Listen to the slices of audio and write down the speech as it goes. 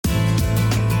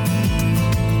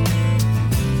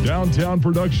Downtown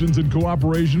Productions in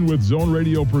cooperation with Zone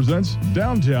Radio presents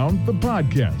Downtown, the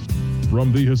podcast.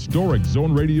 From the historic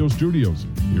Zone Radio studios,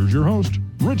 here's your host,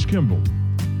 Rich Kimball.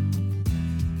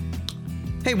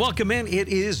 Hey, welcome in. It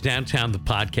is Downtown, the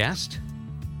podcast.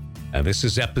 This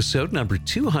is episode number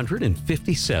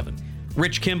 257.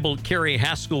 Rich Kimball, Carrie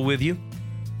Haskell with you.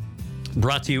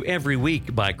 Brought to you every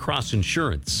week by Cross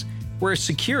Insurance, where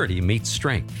security meets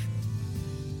strength.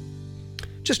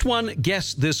 Just one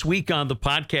guest this week on the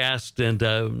podcast,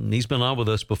 and he's been on with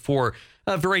us before.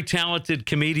 A very talented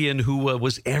comedian who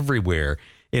was everywhere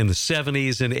in the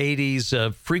 70s and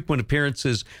 80s, frequent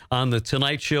appearances on The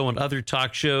Tonight Show and other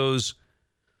talk shows,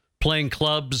 playing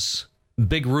clubs,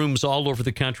 big rooms all over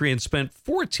the country, and spent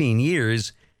 14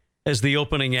 years as the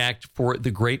opening act for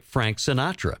the great Frank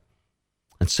Sinatra.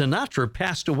 And Sinatra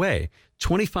passed away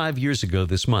 25 years ago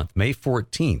this month, May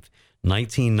 14th.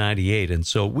 1998. And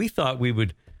so we thought we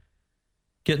would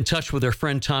get in touch with our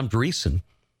friend Tom Dreesen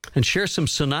and share some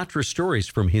Sinatra stories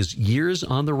from his years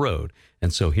on the road.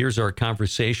 And so here's our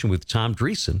conversation with Tom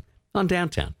Dreesen on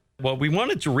Downtown. Well, we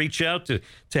wanted to reach out to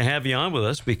have you on with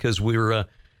us because we're at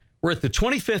the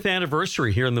 25th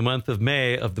anniversary here in the month of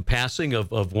May of the passing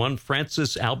of one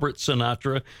Francis Albert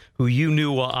Sinatra, who you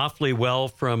knew awfully well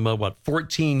from,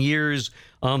 14 years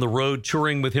on the road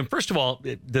touring with him. First of all,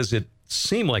 does it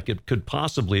seem like it could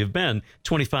possibly have been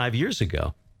 25 years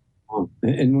ago?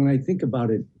 And when I think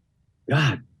about it,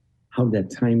 God, how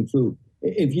that time flew.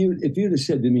 If you'd have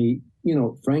said to me,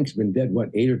 Frank's been dead,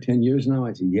 8 or 10 years now?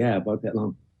 I said, yeah, about that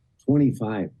long.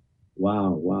 25.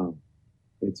 Wow.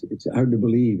 It's hard to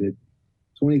believe that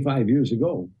 25 years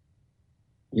ago,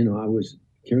 I was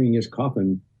carrying his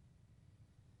coffin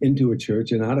into a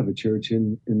church and out of a church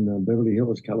in Beverly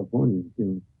Hills, California.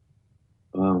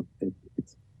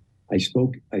 I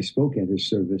spoke at his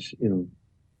service.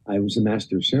 I was the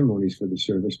master of ceremonies for the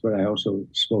service, but I also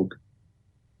spoke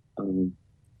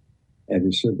at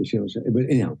his service. But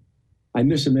anyhow, I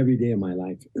miss him every day of my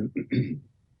life.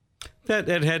 That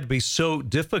had to be so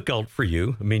difficult for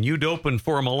you. I mean, you'd opened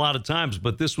for him a lot of times,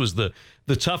 but this was the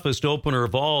toughest opener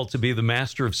of all, to be the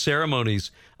master of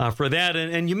ceremonies for that.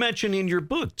 And you mentioned in your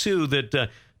book too that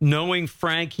knowing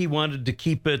Frank, he wanted to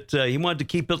keep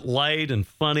it light and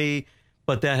funny,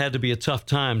 but that had to be a tough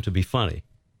time to be funny.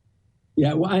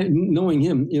 Yeah, well, knowing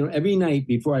him, every night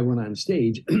before I went on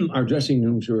stage, our dressing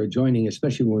rooms were adjoining,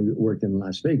 especially when we worked in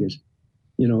Las Vegas.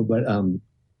 But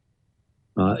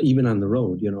even on the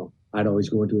road, I'd always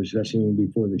go into his dressing room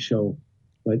before the show,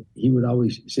 but he would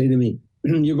always say to me,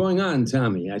 "You're going on,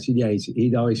 Tommy." I said, "Yeah."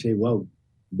 He'd always say, "Well,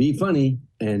 be funny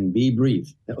and be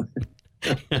brief."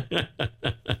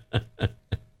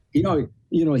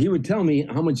 He would tell me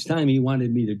how much time he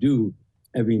wanted me to do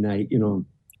every night. He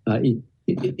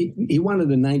wanted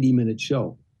a 90-minute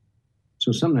show.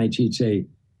 So some nights he'd say,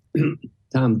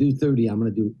 "Tom, do 30, I'm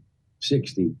going to do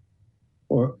 60.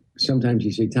 Or sometimes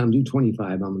he'd say, "Tom, do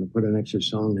 25, I'm going to put an extra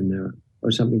song in there,"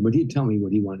 or something. But he'd tell me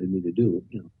what he wanted me to do,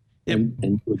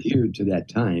 and adhere to that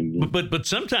time. But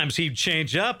sometimes he'd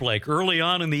change up. Like early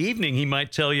on in the evening, he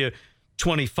might tell you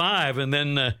 25, and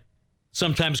then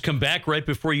sometimes come back right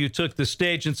before you took the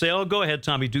stage and say, "Oh, go ahead,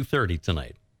 Tommy, do 30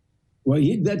 tonight." Well,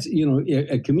 that's,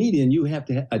 a comedian, you have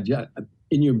to adjust.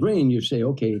 In your brain, you say,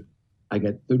 "Okay, I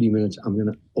got 30 minutes. I'm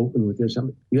going to open with this."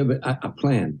 You have a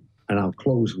plan, and I'll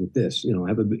close with this.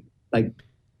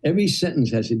 Every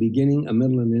sentence has a beginning, a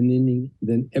middle, and an ending.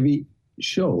 Then every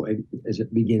show has a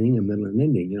beginning, a middle, and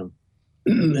ending.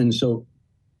 And so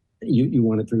you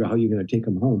want to figure out how you're going to take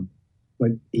them home.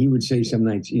 But he would say some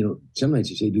nights you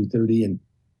say do 30, and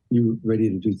you're ready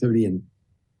to do 30, and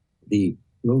the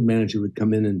road manager would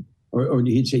come in or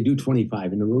he'd say do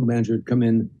 25, and the road manager would come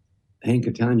in, Hank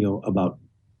Catano, about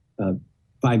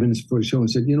 5 minutes before the show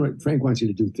and said, "You know what, Frank wants you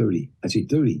to do 30. I say,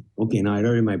 30? Okay, now I'd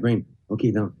already in my brain.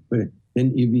 Okay, now,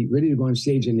 then you'd be ready to go on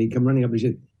stage, and he'd come running up and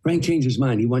say, "Frank changed his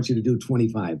mind. He wants you to do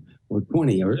 25 or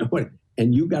 20 or what."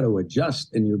 And you got to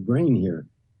adjust in your brain here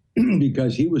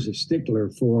because he was a stickler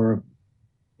for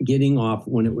getting off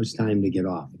when it was time to get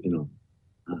off,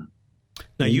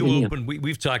 Now, you opened,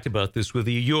 we've talked about this with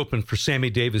you. You opened for Sammy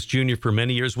Davis Jr. for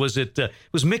many years. Was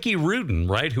Mickey Rudin,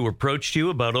 right, who approached you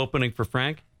about opening for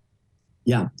Frank?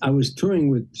 Yeah, I was touring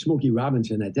with Smokey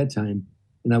Robinson at that time,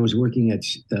 and I was working at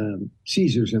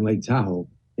Caesars in Lake Tahoe,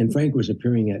 and Frank was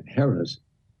appearing at Harrah's,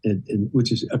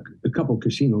 which is a couple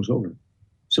casinos over.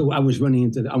 So I was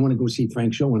running I want to go see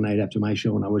Frank's show one night after my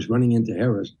show, and I was running into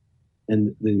Harrah's,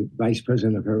 and the vice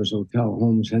president of Harrah's Hotel,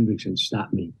 Holmes Hendrickson,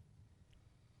 stopped me.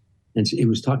 And he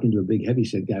was talking to a big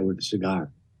heavyset guy with a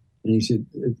cigar. And he said,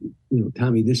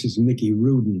 "Tommy, this is Mickey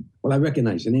Rudin." Well, I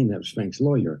recognized the name. That was Frank's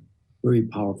lawyer. Very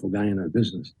powerful guy in our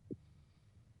business.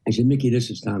 I said, Mickey, this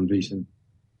is Tom Dreesen.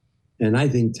 And I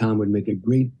think Tom would make a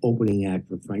great opening act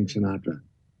for Frank Sinatra.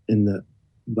 And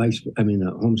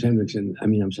Holmes Hendricks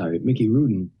Mickey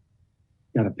Rudin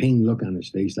got a pained look on his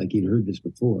face like he'd heard this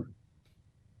before.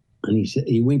 And he said,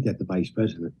 he winked at the vice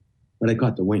president, but I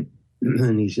caught the wink.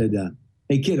 And he said,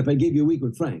 hey, kid, if I gave you a week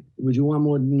with Frank, would you want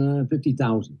more than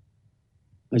 50,000?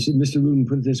 I said, Mr. Rudin,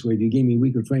 put it this way. If you gave me a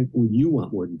week with Frank, would you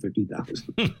want more than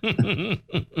 50,000?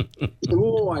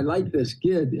 Oh, I like this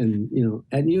kid. And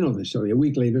you know the story. A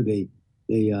week later, they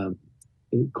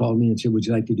called me and said, would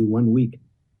you like to do 1 week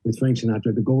with Frank Sinatra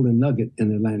at the Golden Nugget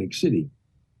in Atlantic City?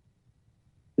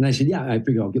 And I said, yeah, I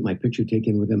figure I'll get my picture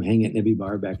taken with him, hang it in every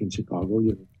bar back in Chicago.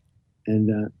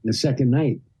 And the second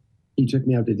night, he took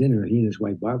me out to dinner, he and his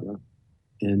wife, Barbara.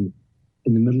 And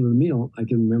in the middle of the meal, I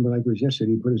can remember like it was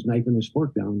yesterday, he put his knife and his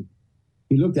fork down.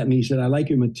 He looked at me, he said, I like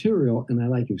your material and I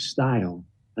like your style.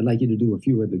 I'd like you to do a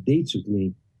few other dates with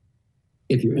me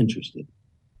if you're interested.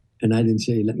 And I didn't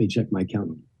say, let me check my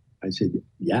calendar. I said,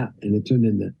 yeah. And it turned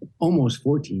into almost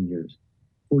 14 years,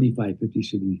 45, 50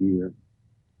 cities a year.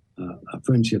 A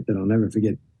friendship that I'll never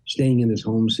forget, staying in his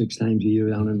home 6 times a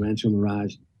year down in Rancho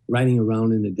Mirage, riding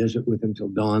around in the desert with him till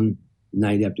dawn,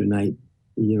 night after night.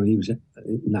 He was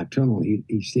nocturnal.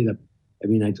 He stayed up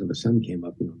every night till the sun came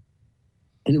up, And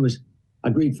it was a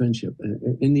great friendship.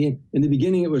 In the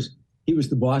beginning, he was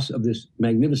the boss of this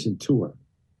magnificent tour.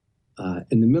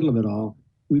 In the middle of it all,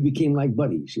 we became like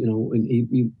buddies, and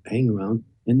we hang around.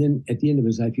 And then at the end of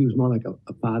his life, he was more like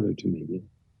a father to me,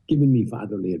 giving me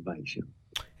fatherly advice.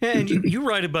 And you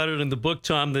write about it in the book,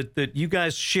 Tom, that you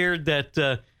guys shared that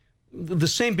the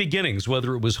same beginnings,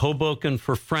 whether it was Hoboken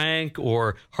for Frank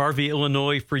or Harvey,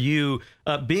 Illinois for you,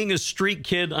 being a street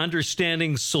kid,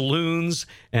 understanding saloons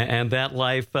and that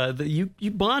life, you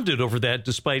bonded over that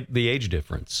despite the age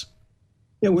difference.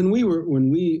 Yeah, when we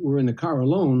were in the car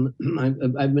alone,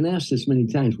 I've been asked this many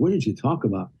times, what did you talk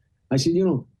about? I said,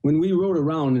 when we rode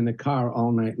around in the car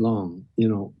all night long,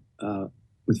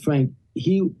 with Frank,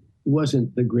 he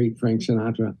wasn't the great Frank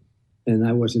Sinatra, and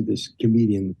I wasn't this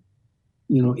comedian.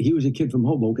 He was a kid from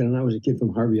Hoboken, and I was a kid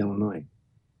from Harvey, Illinois.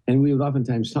 And we would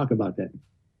oftentimes talk about that.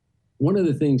 One of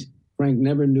the things Frank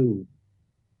never knew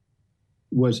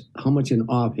was how much in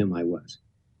awe of him I was.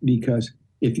 Because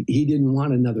if he didn't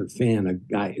want another fan, a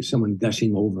guy, someone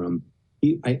gushing over him,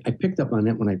 I picked up on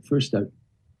that when I first started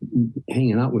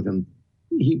hanging out with him.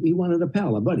 He wanted a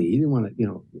pal, a buddy. He didn't want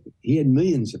to, he had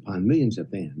millions upon millions of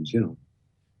fans,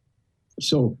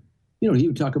 So, he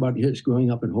would talk about his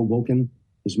growing up in Hoboken.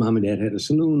 His mom and dad had a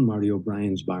saloon, Marty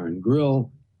O'Brien's Bar and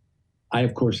Grill. I,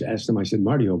 of course, asked him, I said,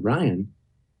 Marty O'Brien?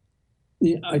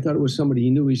 I thought it was somebody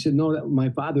he knew. He said, no, my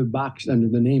father boxed under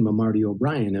the name of Marty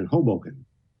O'Brien in Hoboken.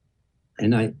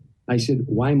 And I said,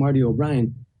 why Marty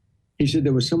O'Brien? He said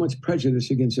there was so much prejudice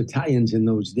against Italians in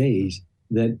those days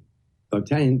that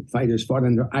Italian fighters fought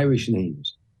under Irish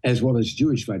names, as well as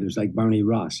Jewish fighters like Barney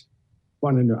Ross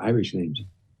fought under Irish names.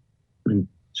 And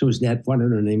so his dad fought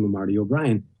under the name of Marty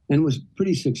O'Brien and was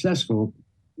pretty successful,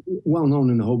 well known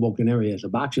in the Hoboken area as a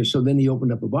boxer. So then he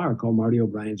opened up a bar called Marty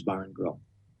O'Brien's Bar and Grill.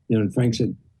 And Frank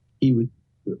said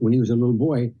when he was a little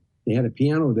boy, they had a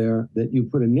piano there that you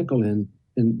put a nickel in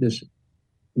and this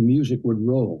music would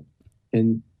roll.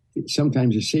 And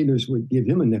sometimes the sailors would give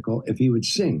him a nickel if he would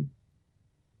sing.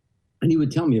 And he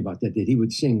would tell me about that he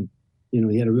would sing.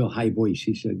 He had a real high voice.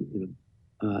 He said,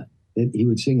 that he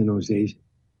would sing in those days.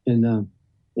 And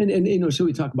so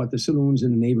we talk about the saloons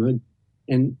in the neighborhood.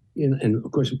 And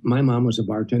of course, my mom was a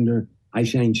bartender. I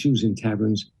shined shoes in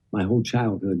taverns my whole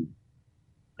childhood.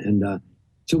 And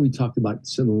so we talked about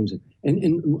saloons.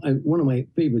 And one of my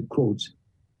favorite quotes,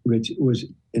 Rich, was,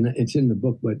 and it's in the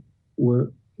book, but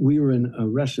we were in a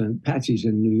restaurant, Patsy's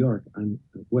in New York on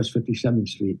West 57th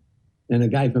Street. And a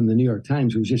guy from the New York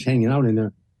Times who was just hanging out in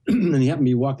there, and he happened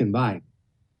to be walking by.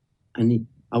 And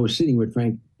I was sitting with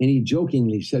Frank, and he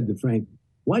jokingly said to Frank,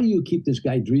 why do you keep this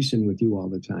guy Dreesen with you all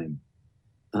the time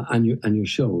on your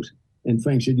shows? And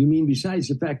Frank said, you mean besides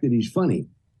the fact that he's funny?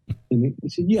 And he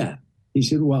said, yeah. He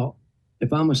said, well,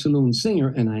 if I'm a saloon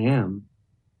singer, and I am,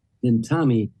 then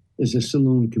Tommy is a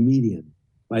saloon comedian.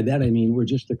 By that, I mean, we're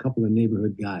just a couple of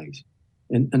neighborhood guys.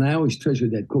 And I always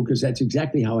treasured that quote because that's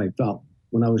exactly how I felt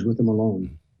when I was with him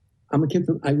alone.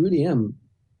 I really am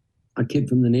a kid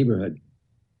from the neighborhood.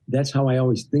 That's how I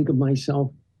always think of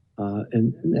myself.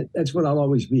 And that's what I'll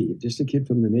always be, just a kid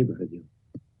from the neighborhood.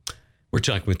 We're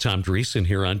talking with Tom Dreesen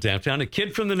here on Downtown, a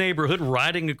kid from the neighborhood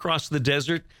riding across the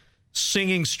desert,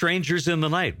 singing Strangers in the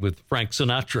Night with Frank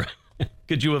Sinatra.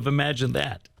 Could you have imagined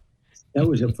that? That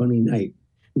was a funny night.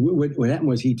 What happened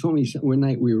was he told me one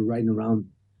night we were riding around,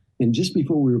 and just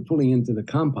before we were pulling into the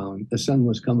compound, the sun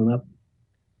was coming up,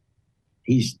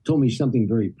 he's told me something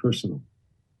very personal.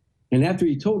 And after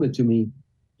he told it to me,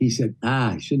 he said,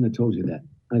 I shouldn't have told you that.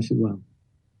 I said, well,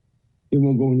 it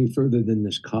won't go any further than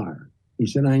this car. He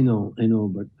said, I know,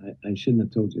 but I shouldn't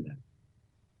have told you that.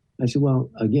 I said, well,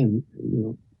 again,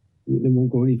 it won't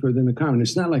go any further than the car. And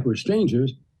it's not like we're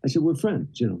strangers. I said, we're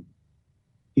friends,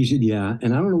 He said, yeah.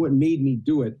 And I don't know what made me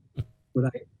do it, but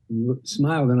I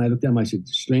smiled and I looked at him. I said,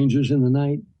 strangers in the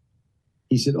night?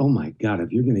 He said, oh my God,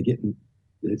 if you're going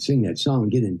to sing that song,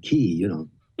 get in key, in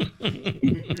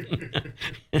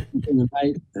the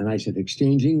night. And I said,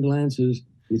 exchanging glances.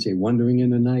 He'd say, wandering in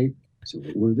the night. I said,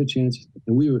 what were the chances?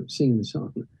 And we were singing the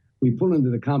song. We pulled into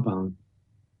the compound.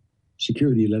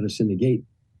 Security let us in the gate.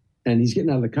 And he's getting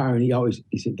out of the car and he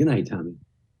said, good night, Tommy.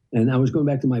 And I was going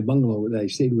back to my bungalow that I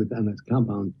stayed with on the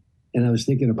compound. And I was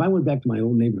thinking, if I went back to my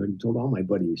old neighborhood and told all my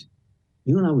buddies,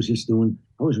 what I was just doing?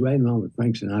 I was riding around with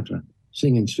Frank Sinatra,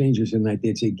 singing Strangers in the Night.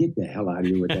 They'd say, get the hell out of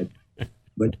here with that.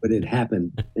 But it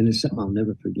happened, and it's something I'll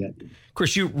never forget. Of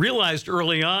course, you realized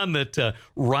early on that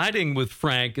riding with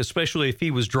Frank, especially if he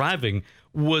was driving,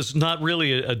 was not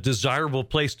really a desirable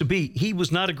place to be. He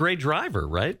was not a great driver,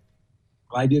 right?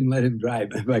 I didn't let him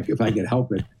drive if I could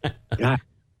help it. God,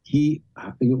 it's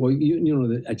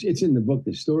in the book,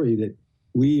 the story that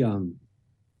we,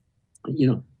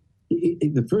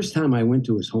 the first time I went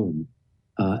to his home,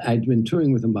 I'd been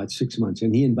touring with him about 6 months,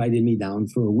 and he invited me down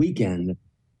for a weekend.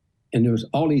 And there was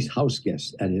all these house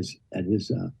guests at his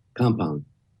compound.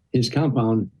 His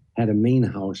compound had a main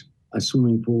house, a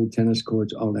swimming pool, tennis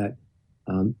courts, all that,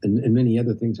 and many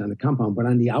other things on the compound. But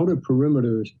on the outer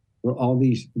perimeters were all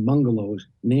these bungalows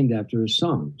named after his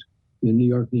songs. New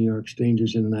York, New York,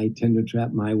 Strangers in the Night, Tender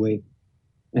Trap, My Way,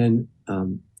 and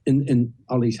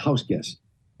all these house guests.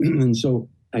 And so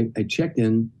I checked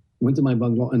in, went to my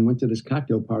bungalow, and went to this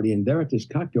cocktail party. And there at this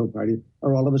cocktail party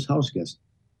are all of his house guests.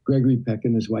 Gregory Peck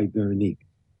and his wife, Veronique.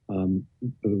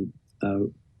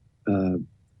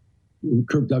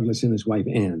 Kirk Douglas and his wife,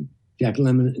 Ann. Jack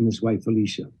Lemmon and his wife,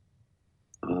 Felicia.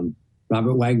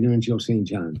 Robert Wagner and Joe St.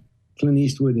 John. Clint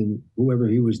Eastwood and whoever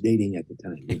he was dating at the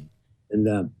time.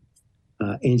 And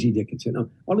Angie Dickinson.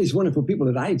 All these wonderful people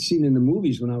that I had seen in the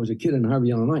movies when I was a kid in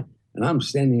Harvey, Illinois. And I'm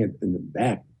standing in the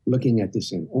back looking at this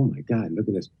saying, oh my God, look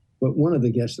at this. But one of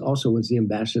the guests also was the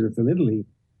ambassador from Italy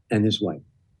and his wife.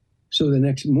 So the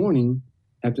next morning,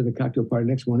 after the cocktail party,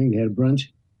 they had a brunch,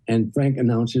 and Frank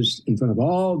announces in front of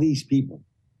all these people,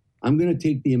 I'm going to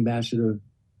take the ambassador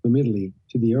from Italy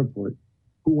to the airport.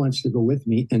 Who wants to go with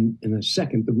me? And in a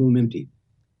second, the room emptied.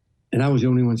 And I was the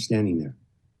only one standing there.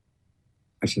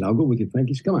 I said, I'll go with you, Frank.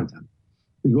 He said, come on, Tom.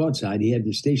 We go outside. He had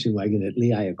the station wagon that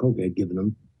Lee Iacocca had given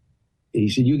him. And he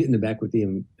said, you get in the back with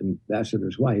the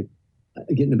ambassador's wife.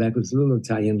 I get in the back with this little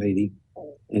Italian lady.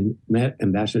 And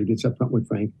ambassador gets up front with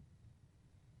Frank.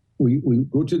 We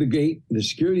go to the gate. The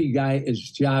security guy, his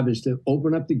job is to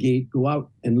open up the gate, go out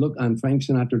and look on Frank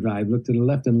Sinatra Drive, look to the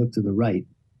left and look to the right,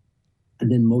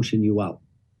 and then motion you out.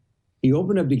 He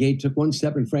opened up the gate, took one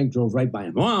step, and Frank drove right by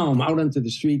him. Wow, out onto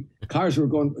the street. Cars were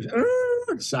going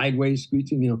sideways,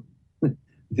 screeching,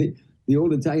 The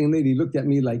old Italian lady looked at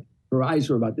me like her eyes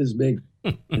were about this big.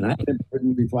 And I had never heard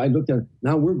him before. I looked at her.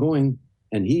 Now we're going,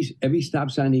 and every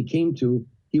stop sign he came to,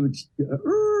 he would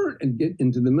and get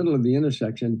into the middle of the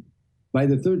intersection. By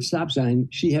the third stop sign,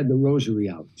 she had the rosary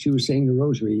out. She was saying the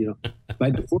rosary,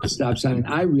 By the fourth stop sign,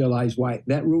 I realized why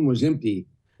that room was empty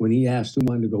when he asked who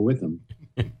wanted to go with him.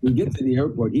 We get to the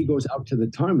airport. He goes out to the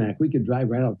tarmac. We could drive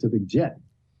right out to the jet.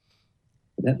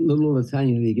 That little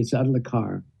Italian lady gets out of the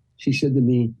car. She said to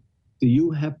me, do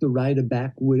you have to ride a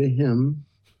back with him?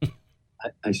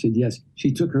 I said, yes.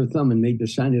 She took her thumb and made the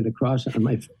sign of the cross on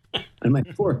my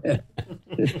forehead.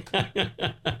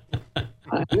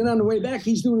 And then on the way back,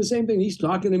 he's doing the same thing. He's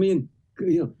talking to me, and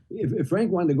if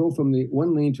Frank wanted to go from the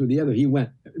one lane to the other, he went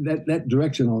that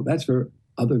direction. That's for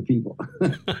other people.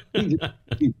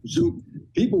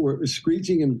 People were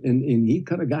screeching, and he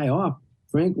cut a guy off.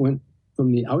 Frank went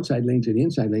from the outside lane to the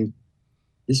inside lane.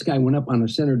 This guy went up on a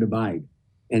center divide,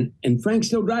 and Frank's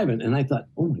still driving. And I thought,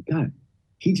 oh my God,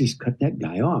 he just cut that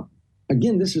guy off.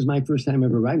 Again, this is my first time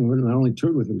ever riding with him. I only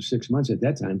toured with him 6 months at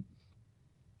that time,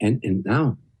 and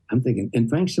now I'm thinking, and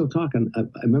Frank's still talking. I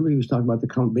remember he was talking about the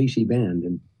Count Basie band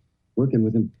and working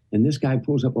with him. And this guy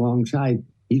pulls up alongside.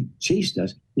 He chased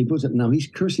us. He pulls up. Now he's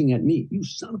cursing at me. You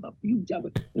son of a, you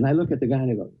jabber. And I look at the guy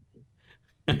and I go,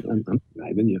 I'm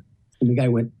driving you. And the guy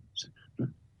went,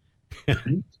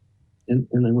 and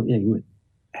I went, yeah, he went.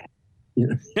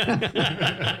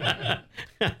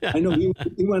 I know he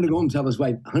wanted to go home and tell his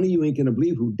wife, honey, you ain't going to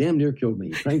believe who damn near killed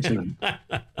me. Frank Sinatra.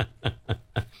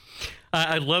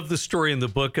 I love the story in the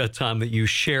book, Tom, that you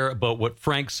share about what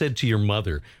Frank said to your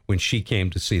mother when she came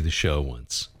to see the show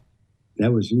once.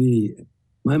 That was really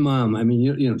my mom. I mean,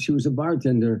 you know, she was a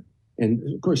bartender,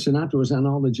 and of course, Sinatra was on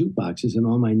all the jukeboxes in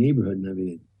all my neighborhood and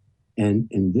everything.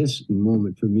 And this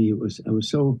moment for me, it was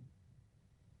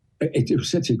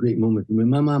such a great moment for me.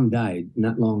 My mom died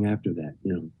not long after that,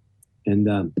 you know,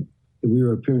 and we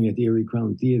were appearing at the Erie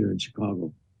Crown Theater in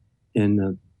Chicago,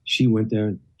 and she went there,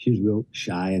 and she was real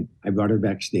shy, and I brought her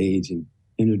backstage and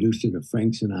introduced her to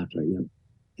Frank Sinatra, you know,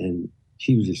 and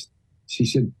she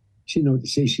said, she didn't know what to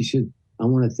say. She said, "I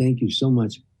want to thank you so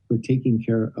much for taking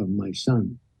care of my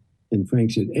son." And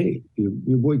Frank said, "Hey,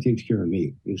 your boy takes care of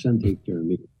me. Your son takes care of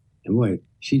me." And boy,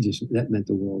 that meant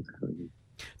the world to her.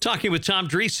 Talking with Tom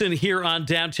Dreesen here on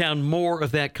Downtown. More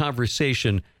of that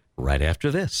conversation right after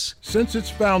this. Since its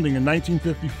founding in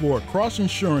 1954, Cross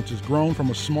Insurance has grown from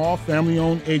a small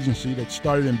family-owned agency that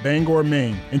started in Bangor,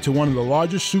 Maine, into one of the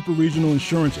largest super-regional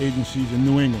insurance agencies in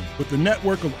New England. With the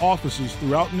network of offices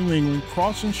throughout New England,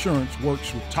 Cross Insurance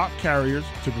works with top carriers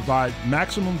to provide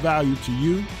maximum value to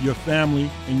you, your family,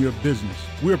 and your business.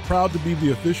 We are proud to be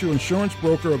the official insurance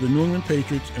broker of the New England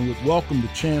Patriots and would welcome the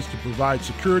chance to provide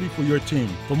security for your team.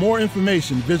 For more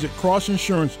information, visit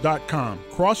crossinsurance.com.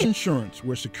 Cross Insurance,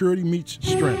 where security meets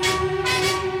strength.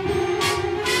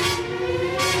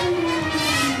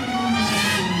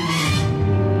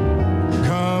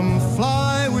 Come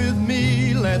fly with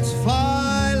me, let's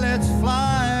fly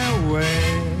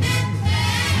away.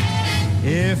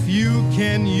 If you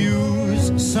can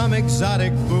use some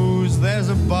exotic booze, there's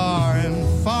a bar in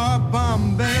far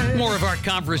Bombay. More of our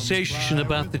conversation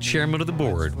about the chairman of the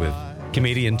board with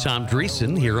comedian Tom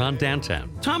Dreesen here on Downtown.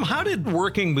 Tom, how did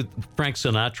working with Frank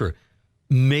Sinatra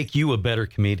make you a better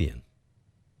comedian?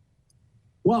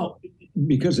 Well,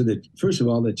 because of first of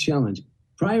all, the challenge.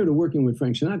 Prior to working with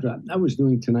Frank Sinatra, I was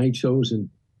doing Tonight shows and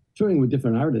touring with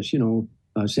different artists, you know,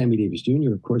 Sammy Davis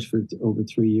Jr., of course, for over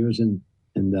 3 years, and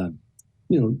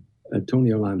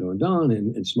Tony Orlando and Don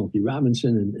and Smokey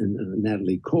Robinson and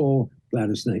Natalie Cole,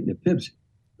 Gladys Knight and the Pips,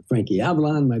 Frankie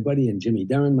Avalon, my buddy, and Jimmy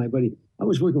Darren, my buddy. I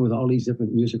was working with all these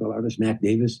different musical artists, Mac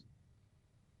Davis.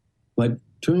 But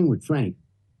touring with Frank,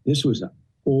 this was a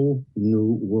whole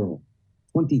new world.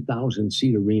 20,000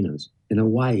 seat arenas. In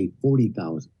Hawaii,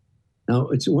 40,000. Now,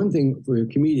 it's one thing for a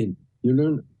comedian. You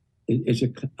learn,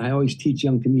 I always teach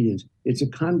young comedians, it's a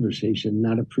conversation,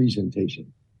 not a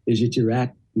presentation. Is it your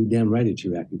act? You're damn right it's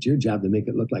your act. It's your job to make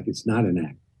it look like it's not an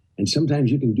act. And sometimes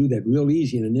you can do that real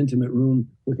easy in an intimate room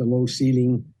with a low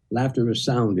ceiling. Laughter is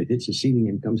sound. It hits the ceiling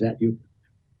and comes at you.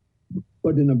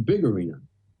 But in a big arena,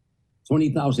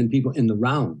 20,000 people in the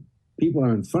round, people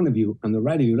are in front of you, on the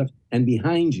right of you, left, and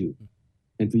behind you.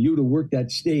 And for you to work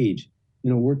that stage,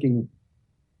 working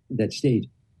that stage,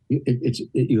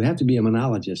 you have to be a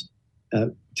monologist.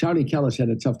 Charlie Kellis had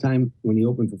a tough time when he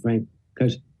opened for Frank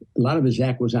because a lot of his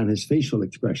act was on his facial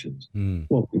expressions.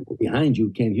 Well, people behind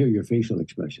you can't hear your facial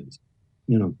expressions,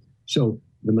 So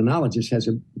the monologist has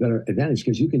a better advantage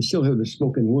because you can still hear the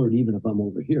spoken word even if I'm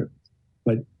over here.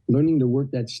 But learning to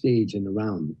work that stage and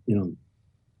around,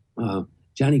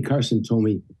 Johnny Carson told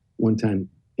me one time,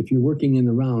 if you're working in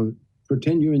the round,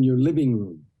 pretend you're in your living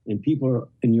room and people are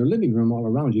in your living room all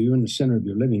around you. You're in the center of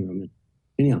your living room.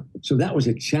 Anyhow, so that was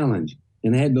a challenge.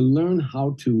 And I had to learn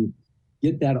how to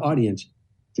get that audience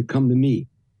to come to me.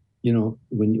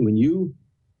 When you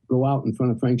go out in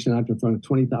front of Frank Sinatra, in front of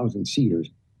 20,000 seaters,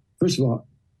 first of all,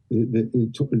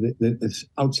 the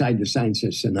outside the sign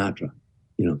says Sinatra.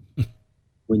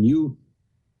 When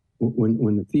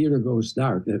the theater goes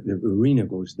dark, the arena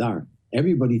goes dark,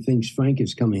 everybody thinks Frank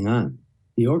is coming on.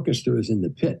 The orchestra is in the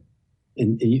pit,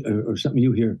 or something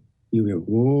you hear,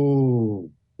 whoa,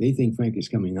 they think Frank is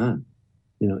coming on,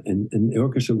 and the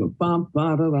orchestra will go, bum,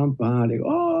 ba, da, dum, ba, they go,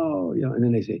 oh, and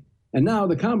then they say, and now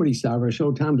the comedy star of our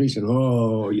show, Tom Dreesen,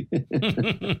 oh.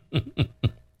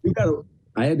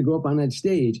 I had to go up on that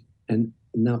stage, and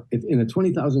now if in a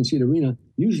 20,000 seat arena,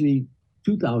 usually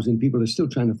 2,000 people are still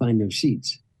trying to find their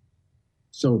seats.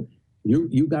 So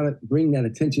you got to bring that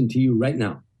attention to you right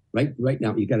now, right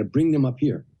now. You got to bring them up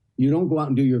here. You don't go out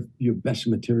and do your best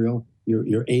material,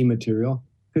 your A material,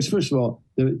 because first of all,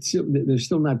 they're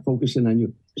still not focusing on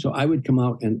you. So I would come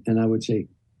out and I'd say,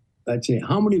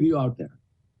 how many of you out there?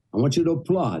 I want you to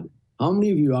applaud. How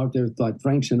many of you out there thought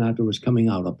Frank Sinatra was coming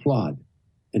out? Applaud.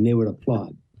 And they would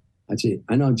applaud. I'd say,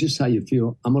 I know just how you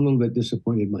feel. I'm a little bit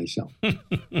disappointed myself. It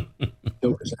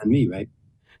was on me, right?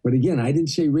 But again, I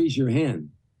didn't say raise your hand,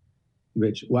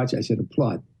 Rich. Watch, I said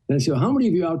applaud. And I said, how many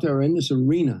of you out there are in this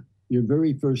arena your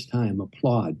very first time?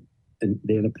 Applaud. And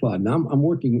they'd applaud. Now I'm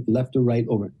working left to right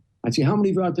over. I'd say, how many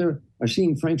of you out there are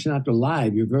seeing Frank Sinatra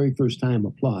live your very first time,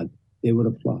 applaud. They would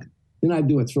applaud. Then I'd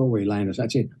do a throwaway line.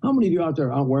 I'd say, how many of you out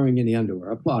there aren't wearing any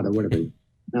underwear? Applaud or whatever.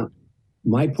 Now,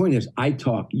 my point is, I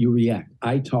talk, you react.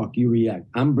 I talk, you react.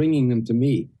 I'm bringing them to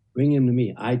me. Bring them to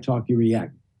me. I talk, you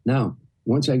react. Now,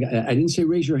 once I didn't say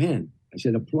raise your hand. I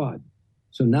said applaud.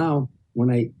 So now, when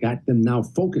I got them now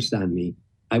focused on me,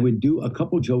 I would do a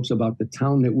couple jokes about the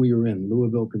town that we were in,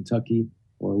 Louisville, Kentucky,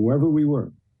 or wherever we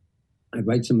were. I'd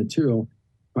write some material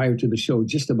prior to the show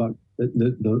just about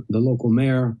the local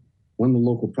mayor, one of the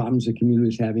local problems the community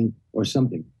is having, or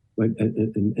something. But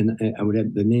and I would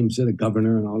have the names of the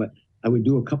governor and all that. I would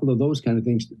do a couple of those kind of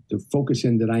things to focus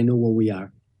in that I know where we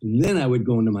are. And then I would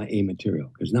go into my A material,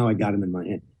 because now I got them in my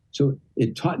hand. So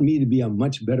it taught me to be a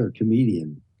much better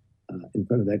comedian in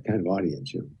front of that kind of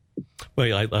audience. You know?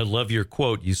 Well, I love your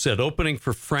quote. You said, opening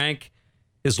for Frank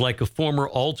is like a former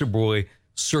altar boy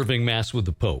serving Mass with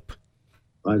the Pope.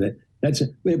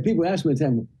 People ask me all the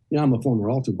time, I'm a former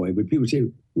altar boy, but people say,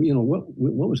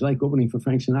 what was it like opening for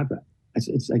Frank Sinatra? I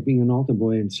said, it's like being an altar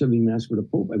boy and serving Mass with the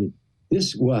Pope. I mean,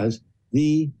 this was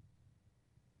the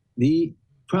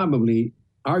probably,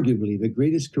 arguably, the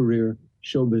greatest career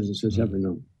show business has ever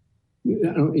known.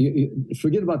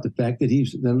 Forget about the fact that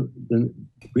he's the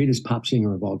greatest pop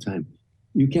singer of all time.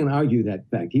 You can't argue that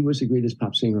fact. He was the greatest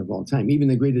pop singer of all time. Even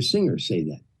the greatest singers say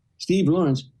that. Steve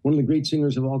Lawrence, one of the great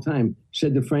singers of all time,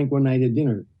 said to Frank one night at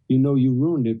dinner, you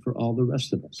ruined it for all the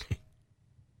rest of us.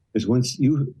 Because once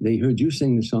they heard you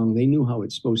sing the song, they knew how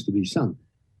it's supposed to be sung.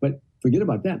 But forget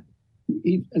about that.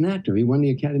 He's an actor. He won the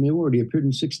Academy Award. He appeared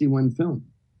in 61 films.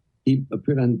 He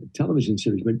appeared on television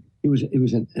series, but he was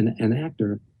an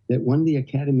actor that won the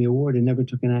Academy Award and never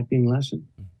took an acting lesson.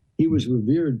 He was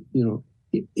revered.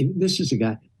 This is a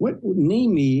guy.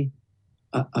 Name me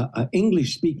a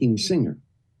English-speaking singer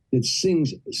that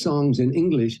sings songs in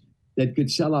English that could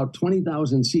sell out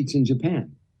 20,000 seats in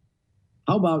Japan.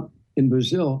 How about in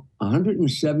Brazil,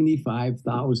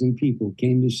 175,000 people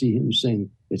came to see him sing.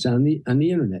 It's on the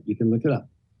internet. You can look it up.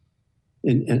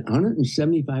 And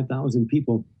 175,000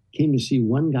 people came to see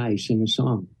one guy sing a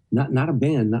song. Not a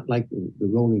band, not like the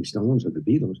Rolling Stones or the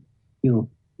Beatles.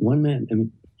 One man. I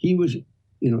mean, he was,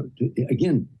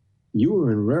 again, you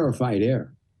were in rarefied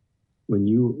air when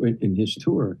you were in his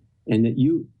tour, and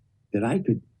that I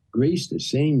could grace the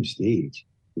same stage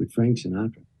with Frank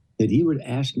Sinatra, that he would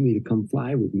ask me to come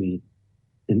fly with me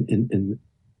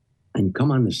and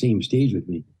come on the same stage with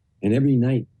me. And every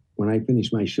night when I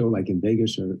finish my show, like in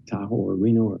Vegas or Tahoe or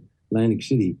Reno or Atlantic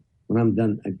City, when I'm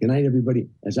done, good night, everybody.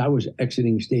 As I was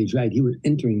exiting stage right, he was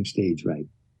entering stage right.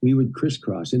 We would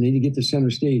crisscross, and then you get to center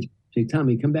stage, say,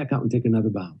 Tommy, come back out and take another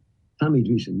bow. Tommy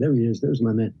Dreesen, there he is, there's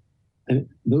my man. And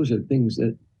those are things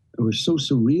that were so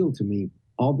surreal to me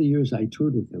all the years I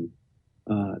toured with him,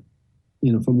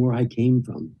 from where I came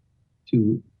from,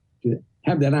 to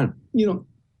have that on.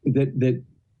 That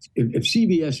if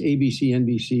CBS, ABC,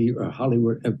 NBC, or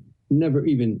Hollywood have never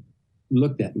even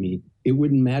looked at me, it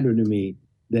wouldn't matter to me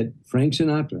that Frank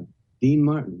Sinatra, Dean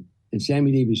Martin, and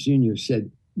Sammy Davis Jr. said,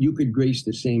 you could grace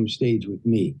the same stage with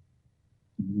me,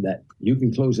 that you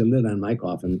can close the lid on my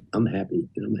coffin. I'm happy.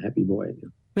 I'm a happy boy.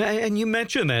 And you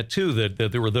mentioned that, too,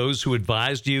 that there were those who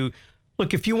advised you,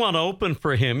 look, if you want to open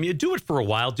for him, you do it for a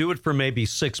while, do it for maybe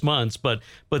 6 months, but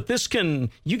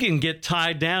you can get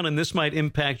tied down and this might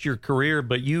impact your career,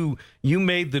 but you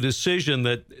made the decision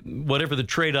that whatever the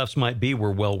trade-offs might be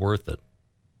were well worth it.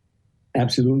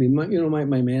 Absolutely.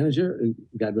 My manager,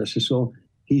 God rest his soul,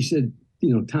 he said,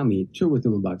 Tommy, tour with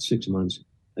him about 6 months,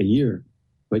 a year,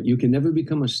 but you can never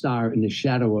become a star in the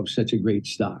shadow of such a great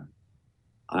star.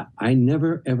 I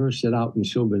never, ever set out in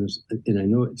show business, and I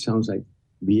know it sounds like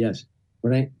BS,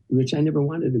 but Rich, I never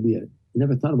wanted to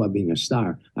never thought about being a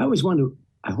star. I always wanted to,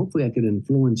 hopefully I could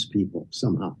influence people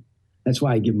somehow. That's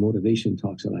why I give motivation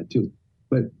talks a lot too.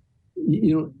 But,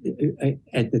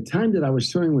 at the time that I was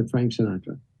touring with Frank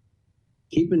Sinatra,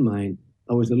 keep in mind,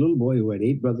 I was a little boy who had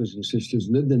 8 brothers and sisters,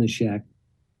 lived in a shack,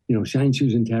 shined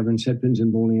shoes in taverns, set pins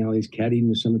in bowling alleys, caddied in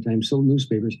the summertime, sold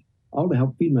newspapers, all to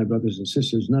help feed my brothers and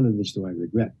sisters. None of this do I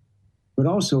regret. But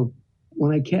also,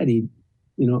 when I caddied,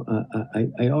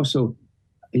 I also,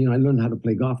 I learned how to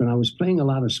play golf, and I was playing a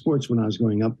lot of sports when I was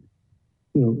growing up,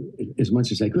 as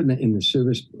much as I could in the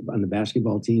service on the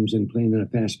basketball teams and playing in a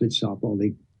fast pitch softball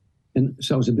league. And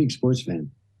so I was a big sports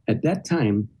fan. At that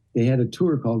time, they had a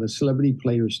tour called the Celebrity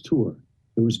Players Tour.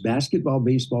 It was basketball,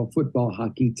 baseball, football,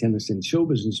 hockey, tennis, and show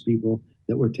business people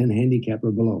that were 10 handicap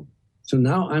or below. So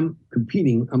now I'm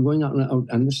competing. I'm going out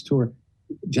on this tour.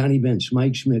 Johnny Bench,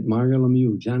 Mike Schmidt, Mario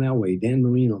Lemieux, John Elway, Dan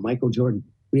Marino, Michael Jordan.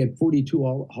 We had 42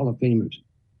 Hall of Famers.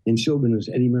 In show business,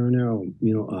 Eddie Marinero,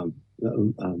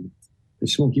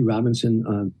 Smokey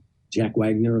Robinson, Jack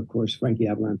Wagner, of course, Frankie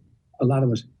Avalon, a lot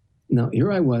of us. Now,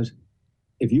 here I was.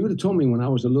 If you would have told me when I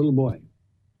was a little boy,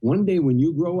 one day when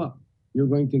you grow up, you're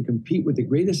going to compete with the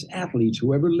greatest athletes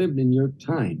who ever lived in your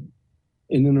time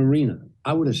in an arena,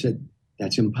 I would have said,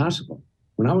 that's impossible.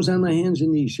 When I was on my hands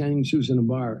and knees shining shoes in a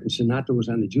bar and Sinatra was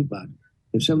on the jukebox,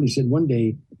 if somebody said one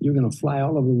day you're going to fly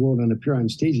all over the world and appear on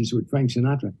stages with Frank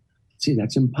Sinatra, see,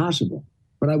 that's impossible.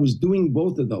 But I was doing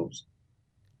both of those.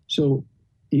 So,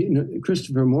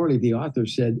 Christopher Morley, the author,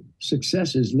 said,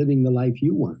 success is living the life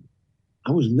you want.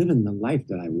 I was living the life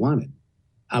that I wanted.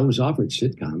 I was offered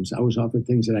sitcoms. I was offered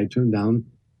things that I turned down,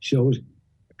 shows,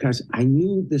 because I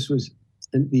knew this was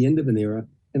the end of an era,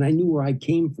 and I knew where I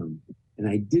came from, and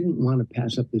I didn't want to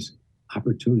pass up this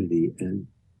opportunity, and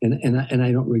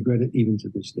I don't regret it even to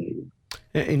this day.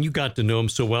 And you got to know him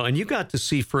so well, and you got to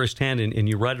see firsthand, and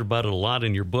you write about it a lot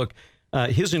in your book,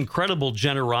 his incredible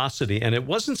generosity, and it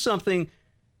wasn't something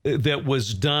that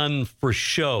was done for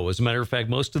show. As a matter of fact,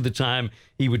 most of the time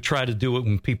he would try to do it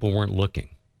when people weren't looking.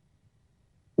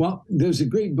 Well, there's a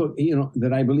great book,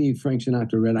 that I believe Frank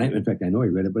Sinatra read. In fact, I know he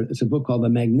read it, but it's a book called The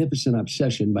Magnificent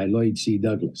Obsession by Lloyd C.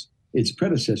 Douglas. Its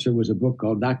predecessor was a book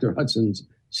called Dr. Hudson's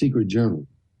Secret Journal.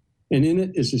 And in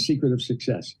it is the secret of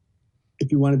success.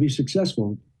 If you want to be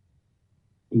successful,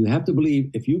 you have to believe,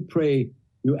 if you pray,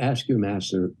 you ask your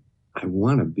master, I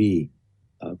want to be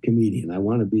a comedian, I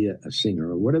want to be a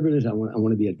singer, or whatever it is, I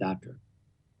want to be a doctor.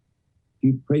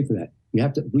 You pray for that. You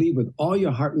have to believe with all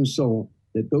your heart and soul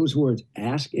that those words,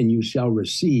 ask and you shall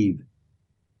receive,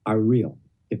 are real.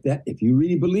 If you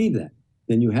really believe that,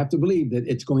 then you have to believe that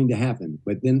it's going to happen.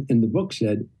 But then in the book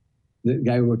said, the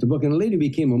guy who wrote the book, and it later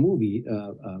became a movie,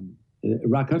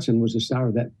 Rock Hudson was the star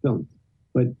of that film,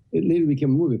 but it later became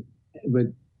a movie. But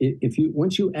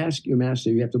once you ask your master,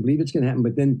 you have to believe it's going to happen,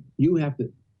 but then you have to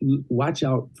watch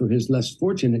out for his less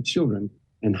fortunate children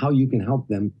and how you can help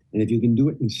them. And if you can do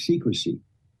it in secrecy,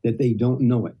 that they don't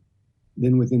know it,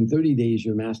 then within 30 days,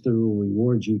 your master will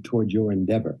reward you toward your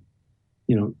endeavor.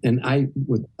 And I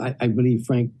believe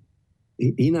Frank,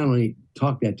 he not only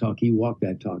talked that talk, he walked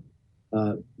that talk.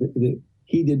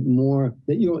 He did more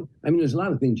that, there's a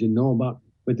lot of things you know about,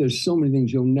 but there's so many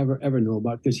things you'll never, ever know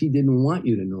about because he didn't want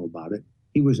you to know about it.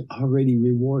 He was already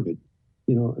rewarded.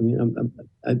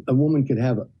 A woman could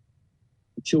have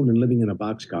children living in a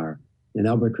boxcar in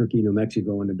Albuquerque, New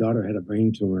Mexico, and the daughter had a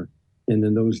brain tumor. And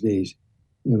in those days,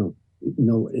 no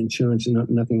insurance and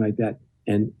nothing like that.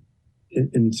 And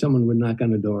someone would knock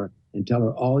on the door and tell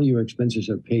her, all your expenses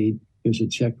are paid. Here's a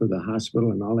check for the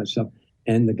hospital and all that stuff.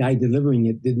 And the guy delivering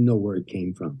it didn't know where it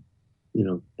came from.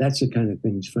 That's the kind of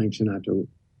things Frank Sinatra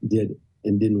did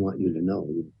and didn't want you to know.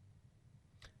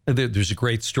 There's a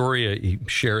great story you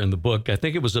share in the book. I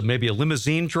think it was maybe a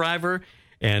limousine driver,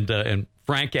 and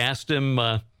Frank asked him,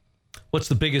 what's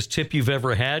the biggest tip you've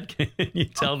ever had? Can you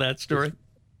tell that story?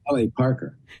 L.A.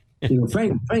 Parker.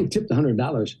 Frank tipped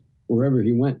 $100 wherever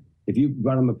he went. If you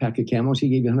brought him a pack of Camels, he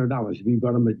gave you $100. If you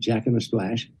brought him a Jack and a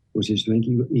Splash, was his drink,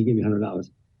 he gave you $100.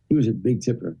 He was a big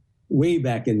tipper. Way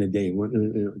back in the day when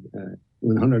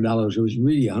 $100 was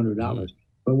really $100.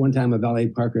 But one time a valet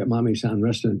Parker at Mommy San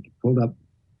restaurant pulled up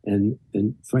in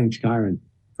Frank's car, and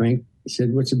Frank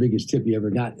said, what's the biggest tip you ever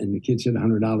got? And the kid said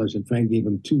 $100, and Frank gave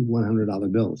him two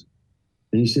 $100 bills.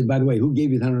 And he said, by the way, who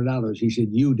gave you the $100? He said,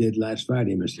 you did last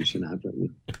Friday, Mr. Sinatra.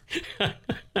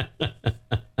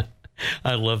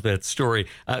 I love that story.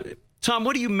 Tom,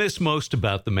 what do you miss most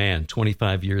about the man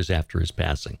 25 years after his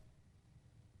passing?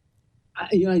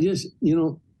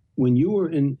 When you were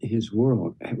in his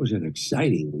world, it was an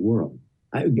exciting world.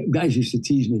 Guys used to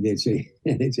tease me. They'd say,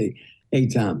 hey,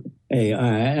 Tom, hey,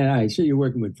 I see you're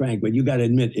working with Frank, but you got to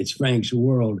admit it's Frank's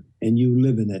world and you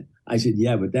live in it. I said,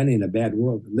 yeah, but that ain't a bad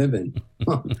world to live in.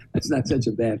 That's not such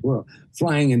a bad world.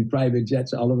 Flying in private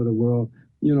jets all over the world.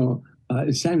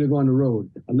 It's time to go on the road.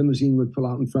 A limousine would pull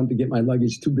out in front to get my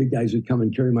luggage. Two big guys would come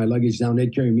and carry my luggage down.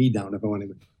 They'd carry me down if I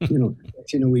wanted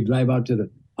to. We'd drive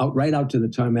right out to the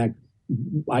tarmac.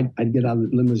 I'd get out of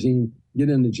the limousine, get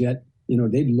in the jet.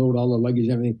 They'd load all the luggage,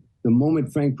 everything. The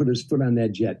moment Frank put his foot on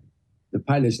that jet, the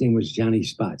pilot's name was Johnny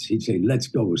Spots. He'd say, let's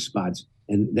go, Spots.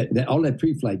 And all that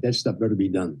pre-flight, that stuff better be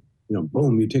done.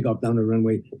 Boom, you take off down the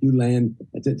runway, you land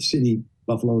at the city,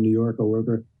 Buffalo, New York, or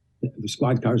wherever. The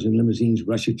squad cars and limousines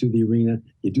rush you to the arena.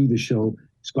 You do the show.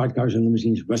 Squad cars and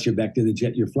limousines rush you back to the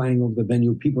jet. You're flying over the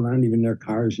venue. People aren't even in their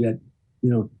cars yet.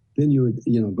 Then you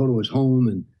would, go to his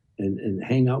home and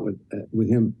hang out with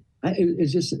him.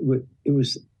 It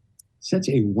was such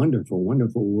a wonderful,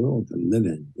 wonderful world to live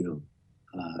in.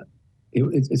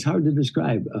 It's hard to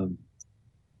describe.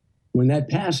 When that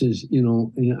passes,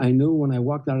 I knew when I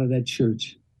walked out of that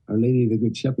church Our Lady of the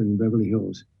Good Shepherd in Beverly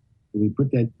Hills. And we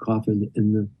put that coffin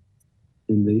in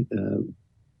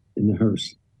the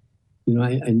hearse. You know,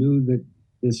 I knew that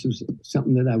this was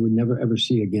something that I would never ever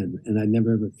see again, and I'd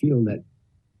never ever feel that.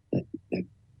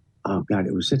 Oh God,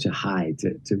 it was such a high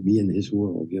to be in his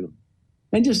world, you know,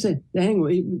 and just to hang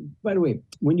with. By the way,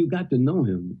 when you got to know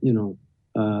him, you know,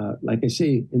 like I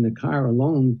say, in the car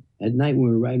alone at night when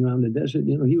we were riding around the desert,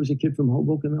 you know, he was a kid from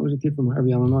Hoboken, I was a kid from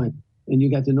Harvey, Illinois, and you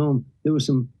got to know him. There was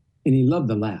some, and he loved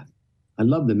to laugh. I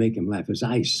loved to make him laugh. His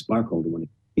eyes sparkled when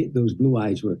those blue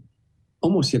eyes were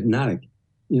almost hypnotic.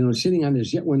 You know, sitting on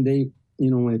this jet one day, you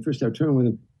know, when I first started touring with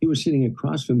him, he was sitting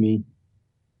across from me,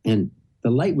 and the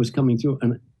light was coming through,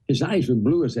 and his eyes were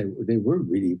blue as they were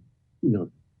really, you know,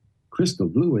 crystal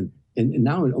blue, and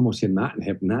now it's almost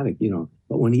hypnotic, you know.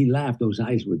 But when he laughed, those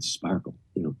eyes would sparkle.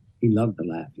 You know, he loved to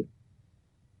laugh.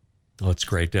 Oh, it's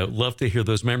great. Love to hear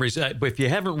those memories. If you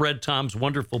haven't read Tom's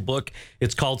wonderful book,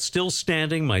 it's called Still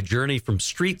Standing, My Journey from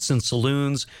Streets and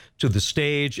Saloons to the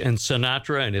Stage and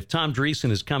Sinatra. And if Tom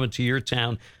Dreesen is coming to your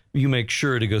town, you make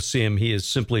sure to go see him. He is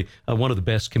simply one of the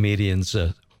best comedians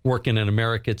working in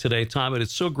America today. Tom, and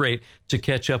it's so great to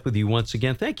catch up with you once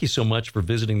again. Thank you so much for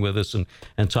visiting with us and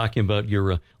talking about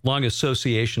your long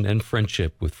association and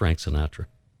friendship with Frank Sinatra.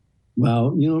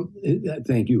 Well, you know,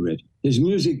 thank you, Rich. His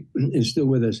music is still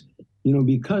with us, you know,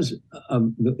 because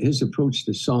of his approach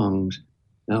to songs.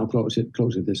 Now, I'll close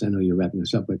with this. I know you're wrapping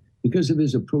this up, but because of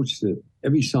his approach to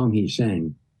every song he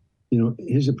sang, you know,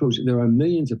 his approach, there are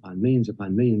millions upon millions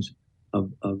upon millions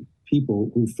of people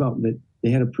who felt that they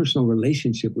had a personal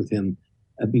relationship with him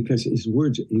because his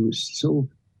words, he was so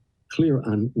clear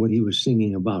on what he was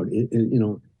singing about, you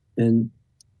know, and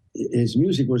his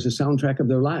music was the soundtrack of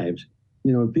their lives.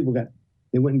 You know,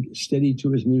 they went steady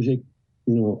to his music.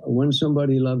 You know, When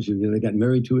Somebody Loves You, you know, they got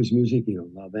married to his music, you know,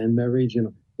 love and marriage, you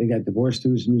know, they got divorced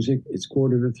to his music. It's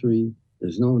 2:45.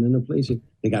 There's no one in the place.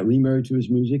 They got remarried to his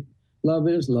music. Love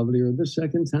is lovelier the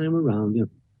second time around. You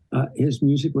know, his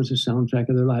music was the soundtrack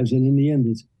of their lives. And in the end,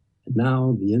 it's, and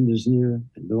now the end is near,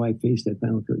 and though I face that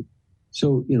final curtain.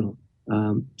 So, you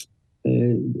know,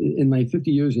 in my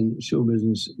 50 years in show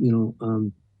business, you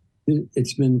know,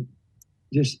 it's been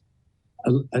just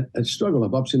a struggle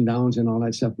of ups and downs and all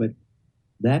that stuff. But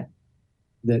that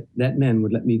man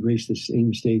would let me grace the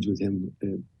same stage with him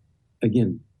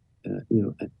again.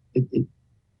 You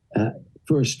know,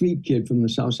 for a street kid from the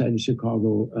south side of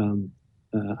Chicago,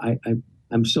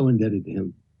 I'm so indebted to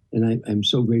him. And I'm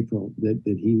so grateful that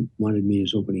he wanted me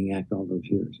as opening act all those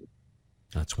years.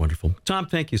 That's wonderful. Tom,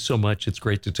 thank you so much. It's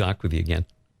great to talk with you again.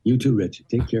 You too, Rich.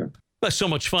 Take care. Well, so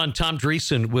much fun. Tom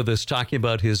Dreesen with us talking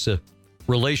about his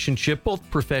relationship,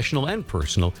 both professional and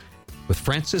personal, with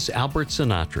Francis Albert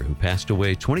Sinatra, who passed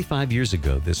away 25 years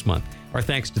ago this month. Our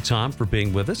thanks to Tom for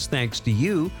being with us. Thanks to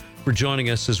you for joining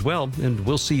us as well. And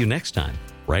we'll see you next time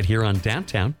right here on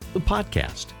Downtown, the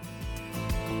podcast.